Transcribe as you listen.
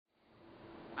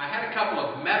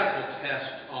a medical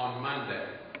test on Monday.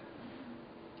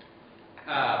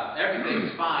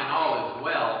 Everything's fine, all is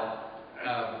well,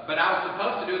 but I was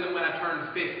supposed to do them when I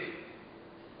turned 50.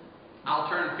 I'll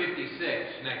turn 56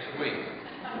 next week.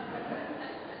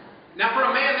 Now for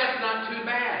a man, that's not too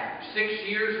bad. 6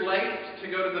 years late to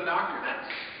go to the doctor,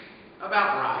 that's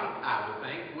about right, I would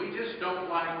think. We just don't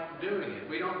like doing it.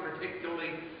 We don't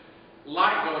particularly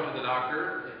like going to the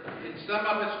doctor. And some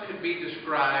of us could be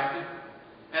described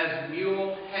as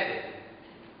mule-headed.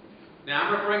 Now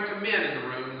I'm referring to men in the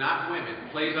room, not women.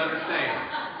 Please understand.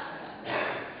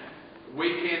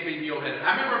 We can be mule-headed.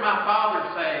 I remember my father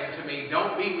saying to me,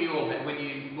 don't be mule-headed. When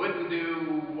you wouldn't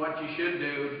do what you should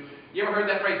do. You ever heard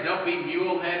that phrase, don't be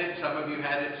mule-headed? Some of you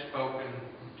had it spoken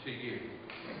to you.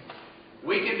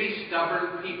 We can be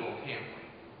stubborn people, can't we?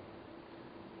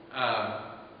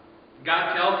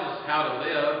 God tells us how to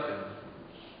live, and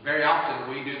very often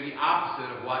we do the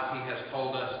opposite of what He has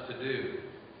told us to do.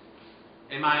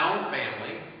 In my own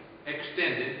family,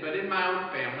 extended, but in my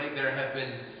own family, there have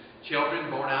been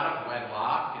children born out of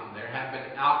wedlock, and there have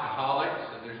been alcoholics,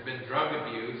 and there's been drug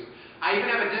abuse. I even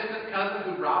have a distant cousin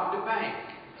who robbed a bank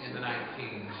in the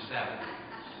 1970s.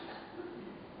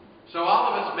 So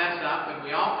all of us mess up, and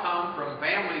we all come from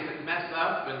families that mess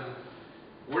up, and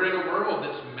we're in a world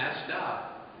that's messed up.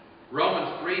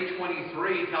 Romans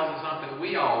 3:23 tells us something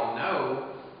we all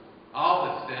know. All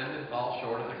have sinned and fall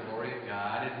short of the glory of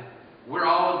God, and we're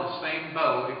all in the same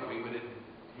boat if we would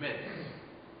admit it.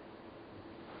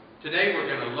 Today we're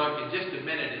going to look in just a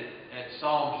minute at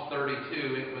Psalms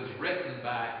 32. It was written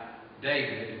by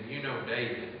David, and you know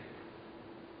David.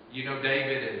 You know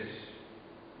David is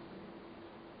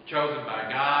chosen by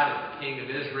God as the king of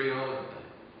Israel, and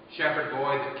the shepherd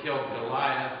boy that killed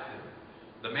Goliath, and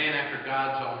the man after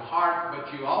God's own heart,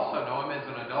 but you also know him as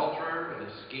an adulterer and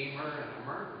a schemer and a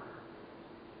murderer.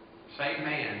 Same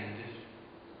man, just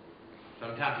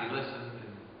sometimes he listened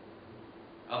and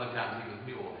other times he was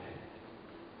mule-headed.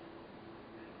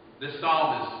 This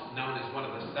psalm is known as one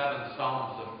of the 7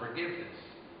 psalms of forgiveness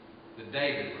that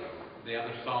David wrote. The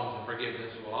other psalms of forgiveness,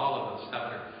 well, all of the 7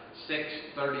 are 6,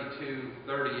 32,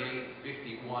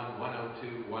 38, 51,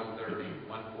 102, 130,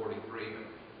 143. But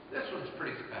this one's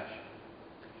pretty special.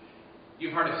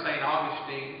 You've heard of St.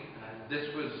 Augustine. This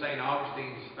was St.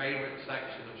 Augustine's favorite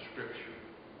section of Scripture.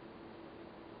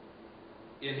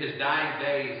 In his dying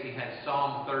days, he had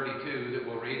Psalm 32 that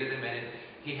we'll read in a minute.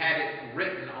 He had it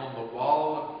written on the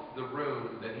wall of the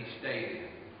room that he stayed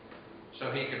in, so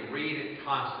he could read it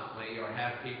constantly or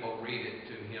have people read it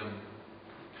to him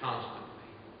constantly.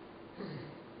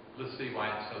 Let's see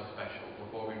why it's so special.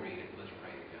 Before we read it, let's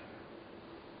pray together.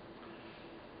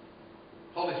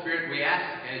 Holy Spirit, we ask,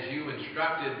 as you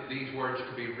instructed these words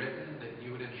to be written, that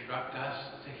you would instruct us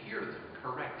to hear them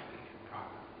correctly and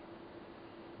properly.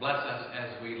 Bless us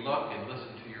as we look and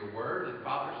listen to your word, and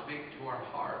Father, speak to our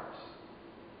hearts.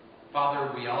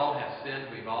 Father, we all have sinned,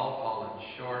 we've all fallen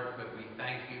short, but we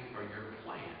thank you for your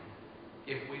plan.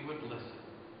 If we would listen,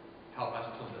 help us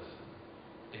to listen.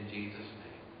 In Jesus'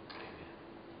 name, amen.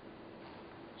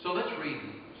 So let's read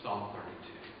Psalm 32.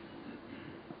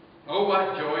 Oh,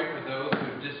 what joy for those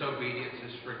whose disobedience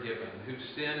is forgiven, whose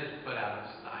sin is put out of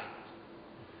sight.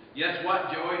 Yes,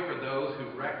 what joy for those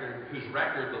whose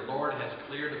record the Lord has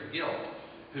cleared of guilt,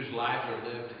 whose lives are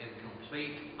lived in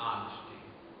complete honesty.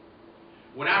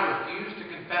 When I refused to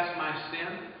confess my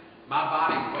sin, my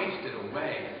body wasted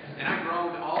away, and I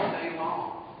groaned all day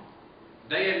long.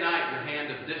 Day and night your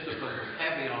hand of discipline was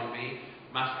heavy on me.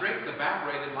 My strength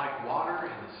evaporated like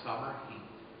water in the summer heat.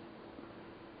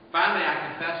 Finally,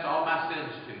 I confessed all my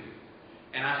sins to you,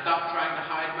 and I stopped trying to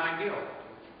hide my guilt.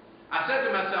 I said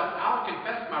to myself, I'll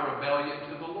confess my rebellion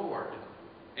to the Lord,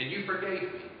 and you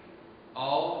forgave me.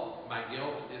 All my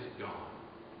guilt is gone.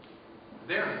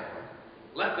 Therefore,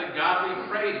 let the godly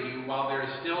pray to you while there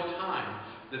is still time,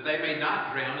 that they may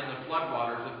not drown in the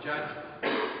floodwaters of judgment.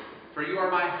 For you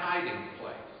are my hiding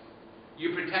place.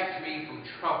 You protect me from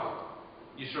trouble.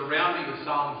 You surround me with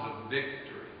songs of victory.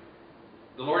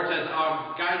 The Lord says,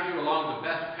 I'll guide you along the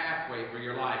best pathway for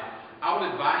your life. I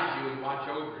will advise you and watch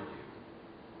over you.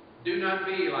 Do not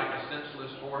be like a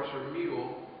senseless horse or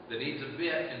mule that needs a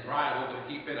bit and bridle to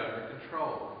keep it under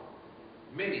control.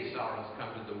 Many sorrows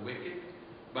come to the wicked,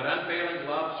 but unfailing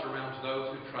love surrounds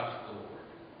those who trust the Lord.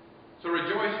 So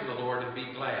rejoice in the Lord and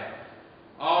be glad,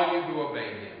 all you who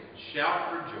obey him. Shout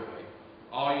for joy,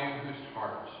 all you whose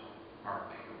hearts are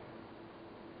pure.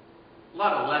 A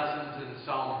lot of lessons in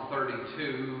Psalm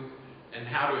 32 and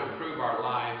how to improve our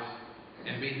lives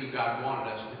and be who God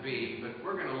wanted us to be. But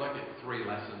we're going to look at 3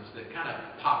 lessons that kind of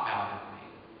pop out at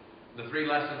me. The 3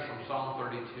 lessons from Psalm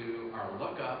 32 are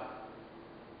look up,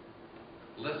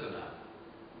 listen up,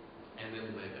 and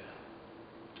then live it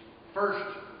up.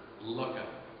 First, look up.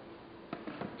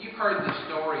 You've heard this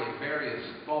story in various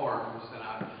forms, and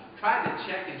I've tried to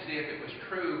check and see if it was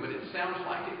true, but it sounds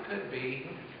like it could be.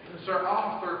 Sir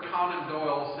Arthur Conan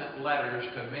Doyle sent letters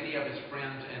to many of his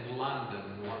friends in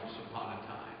London once upon a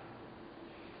time.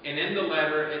 And in the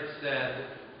letter it said,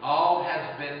 "All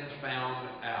has been found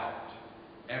out.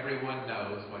 Everyone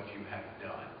knows what you have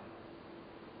done."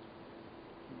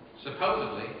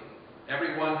 Supposedly,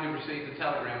 everyone who received the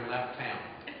telegram left town.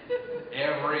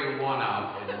 Every one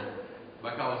of them.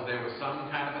 Because there was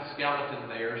some kind of a skeleton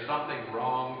there, something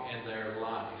wrong in their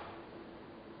life.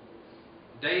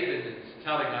 David is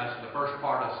telling us in the first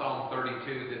part of Psalm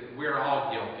 32 that we're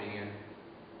all guilty, and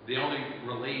the only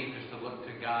relief is to look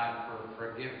to God for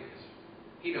forgiveness.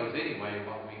 He knows anyway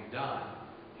what we've done.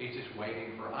 He's just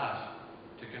waiting for us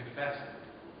to confess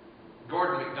it.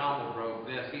 Gordon MacDonald wrote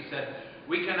this. He said,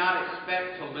 "We cannot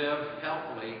expect to live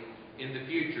healthily in the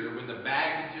future when the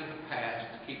baggage of the past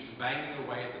keeps banging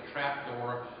away at the trap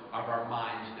door of our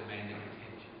minds, demanding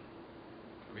attention."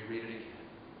 Let me read it again.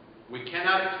 We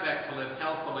cannot expect to live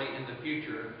healthily in the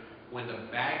future when the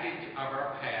baggage of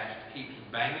our past keeps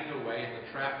banging away at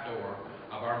the trap door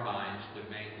of our minds,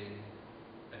 demanding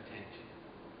attention.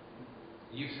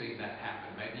 You've seen that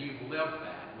happen. Maybe you've lived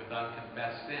that with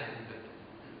unconfessed sin,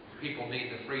 but people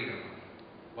need the freedom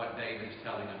of what David is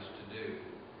telling us to do.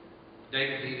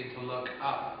 David needed to look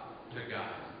up to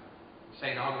God.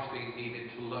 St. Augustine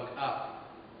needed to look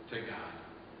up to God.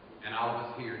 And all of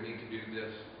us here need to do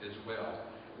this as well.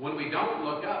 When we don't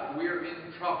look up, we're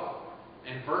in trouble.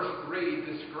 And verse 3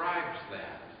 describes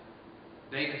that.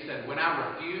 David said, "When I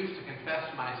refused to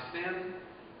confess my sin,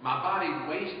 my body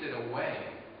wasted away,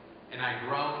 and I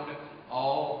groaned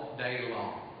all day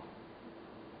long."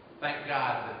 Thank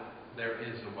God that there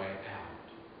is a way out.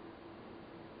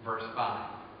 Verse 5.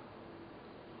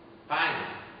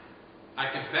 "Finally, I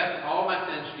confessed all my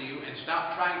sins to you and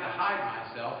stopped trying to hide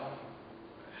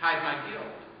my guilt.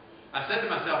 I said to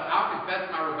myself, I'll confess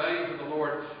my rebellion to the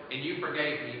Lord, and you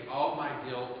forgave me. All my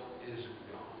guilt is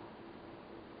gone."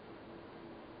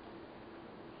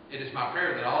 It is my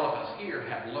prayer that all of us here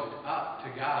have looked up to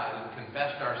God and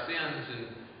confessed our sins,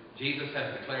 and Jesus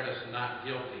has declared us not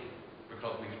guilty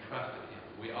because we've trusted Him.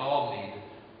 We all need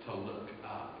to look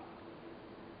up.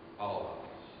 All of us.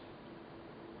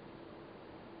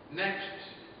 Next,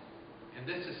 and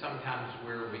this is sometimes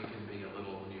where we can be a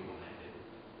little mule-headed,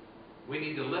 we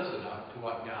need to listen up to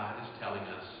what God is telling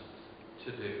us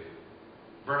to do.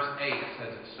 Verse 8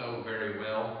 says it so very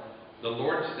well. The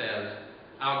Lord says,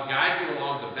 "I'll guide you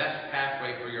along the best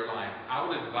pathway for your life. I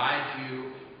will advise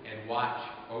you and watch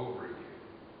over you."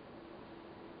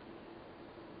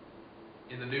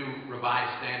 In the New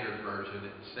Revised Standard Version,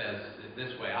 it says it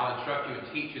this way, "I'll instruct you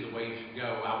and teach you the way you should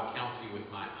go. I will counsel you with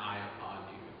my eye upon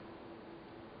you."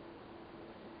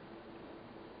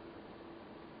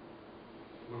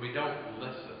 When we don't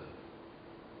listen,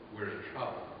 we're in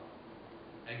trouble.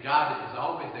 And God is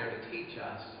always there to teach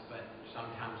us, but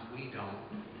sometimes we don't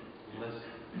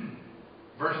listen.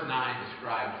 Verse 9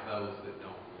 describes those that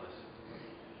don't listen.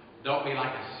 Don't be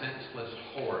like a senseless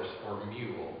horse or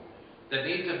mule that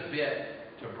needs a bit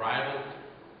to bridle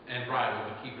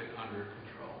to keep it under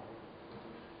control.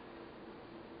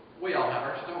 We all have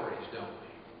our stories, don't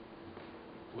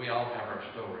we? We all have our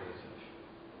stories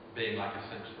of being like a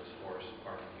senseless horse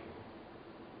or mule.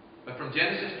 But from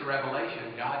Genesis to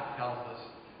Revelation, God tells us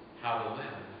how to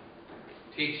live,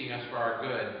 teaching us for our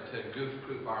good to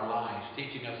goof-proof our lives,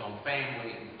 teaching us on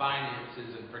family and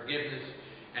finances and forgiveness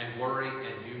and worry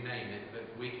and you name it, but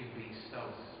we can be so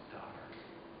stubborn.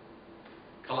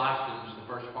 Colossians, the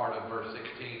first part of verse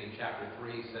 16 in chapter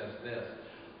 3 says this,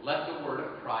 "Let the word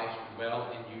of Christ dwell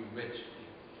in you richly."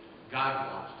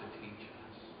 God wants to teach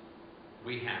us.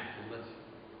 We have to listen.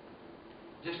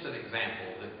 Just an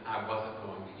example that I wasn't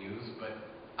going to use, but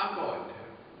I'm going to.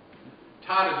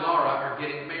 Todd and Laura are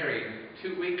getting married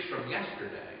 2 weeks from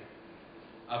yesterday.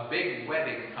 A big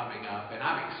wedding coming up, and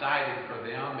I'm excited for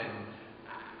them, and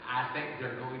I think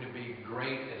they're going to be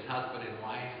great as husband and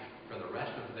wife for the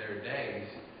rest of their days.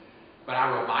 But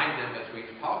I remind them as we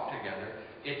talk together,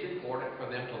 it's important for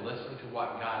them to listen to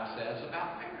what God says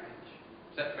about marriage.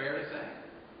 Is that fair to say?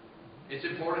 It's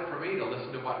important for me to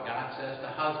listen to what God says to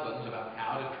husbands about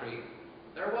how to treat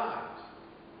their wives.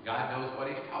 God knows what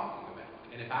He's talking about.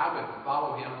 And if I would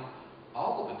follow Him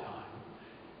all the time,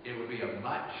 it would be a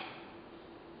much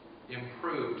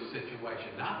improved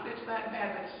situation. Not that it's that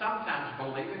bad, but sometimes,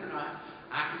 believe it or not,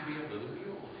 I can be a little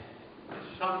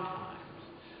mule-headed. Sometimes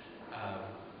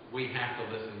we have to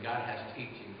listen. God has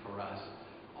teaching for us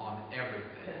on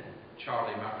everything.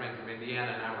 Charlie, my friend from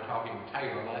Indiana, and I were talking with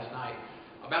Taylor last night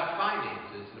about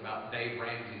finances and about Dave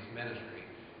Ramsey's ministry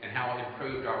and how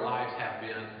improved our lives have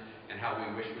been and how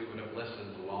we wish we would have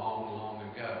listened long, long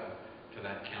ago to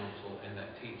that counsel and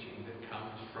that teaching that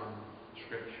comes from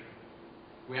Scripture.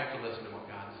 We have to listen to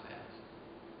what God says.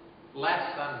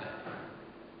 Last Sunday,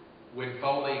 when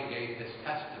Foley gave his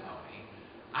testimony,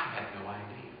 I had no idea.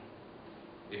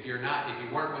 If you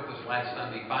weren't with us last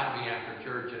Sunday, find me after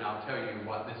church and I'll tell you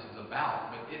what this is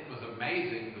about. But it was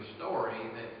amazing, the story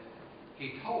that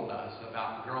he told us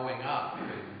about growing up.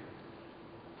 And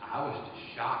I was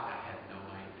just shocked. I had no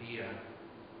idea.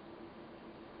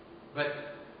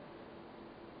 But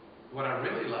what I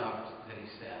really loved that he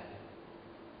said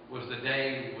was the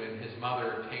day when his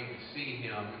mother came to see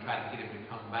him and tried to get him to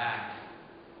come back.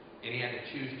 And he had to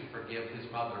choose to forgive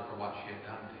his mother for what she had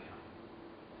done to him.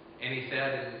 And he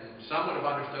said, and some would have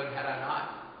understood had I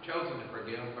not chosen to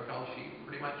forgive because she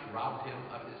pretty much robbed him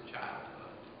of his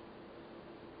childhood.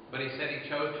 But he said he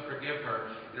chose to forgive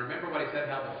her. And remember what he said,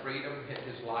 how the freedom hit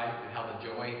his life and how the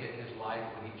joy hit his life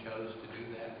when he chose to do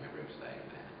that? Remember him saying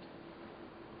that?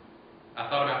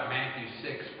 I thought about Matthew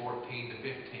 6:14 to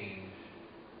 15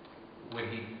 when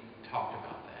he talked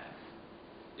about that.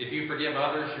 If you forgive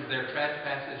others their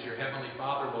trespasses, your heavenly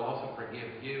Father will also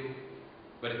forgive you.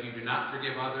 But if you do not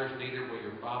forgive others, neither will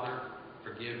your Father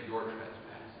forgive your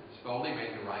trespasses. Foley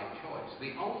made the right choice,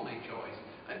 the only choice,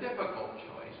 a difficult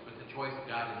choice, but the choice that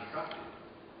God instructed.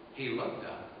 He looked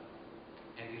up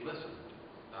and he listened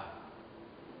up.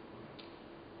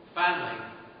 Finally,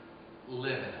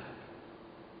 live it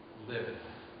up. Live it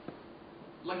up.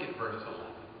 Look at verse 11.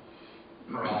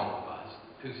 For all of us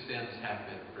whose sins have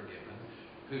been forgiven,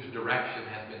 whose direction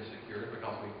has been secured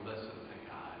because we've listened to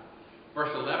God.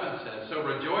 Verse 11 says, so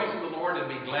rejoice in the Lord and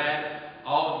be glad,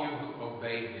 all you who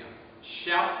obey him.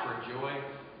 Shout for joy,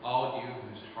 all you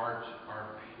whose hearts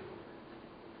are pure.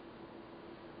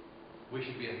 We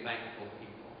should be a thankful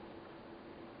people.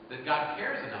 That God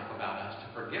cares enough about us to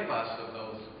forgive us of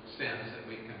those sins that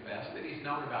we confess, that he's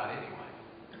known about anyway.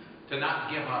 To not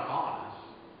give up on us,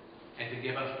 and to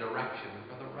give us direction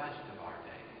for the rest of our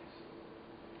days.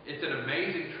 It's an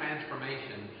amazing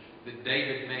transformation that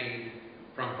David made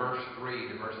from verse 3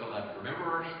 to verse 11.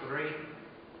 Remember verse 3?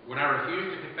 When I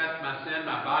refused to confess my sin,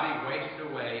 my body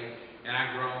wasted away, and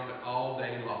I groaned all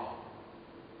day long.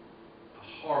 A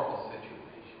horrible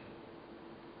situation.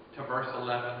 To verse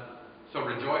 11. So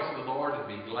rejoice in the Lord and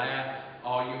be glad,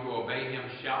 all you who obey him.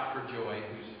 Shout for joy,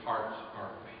 whose hearts are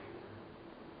pure.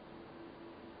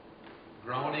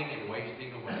 Groaning and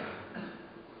wasting away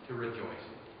to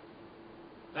rejoicing.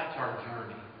 That's our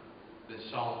journey that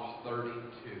Psalms 32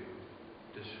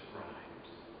 describes.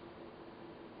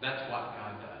 That's what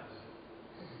God does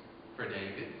for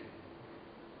David,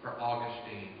 for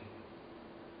Augustine,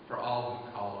 for all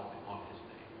who call on his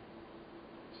name.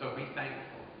 So be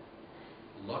thankful.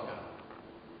 Look up.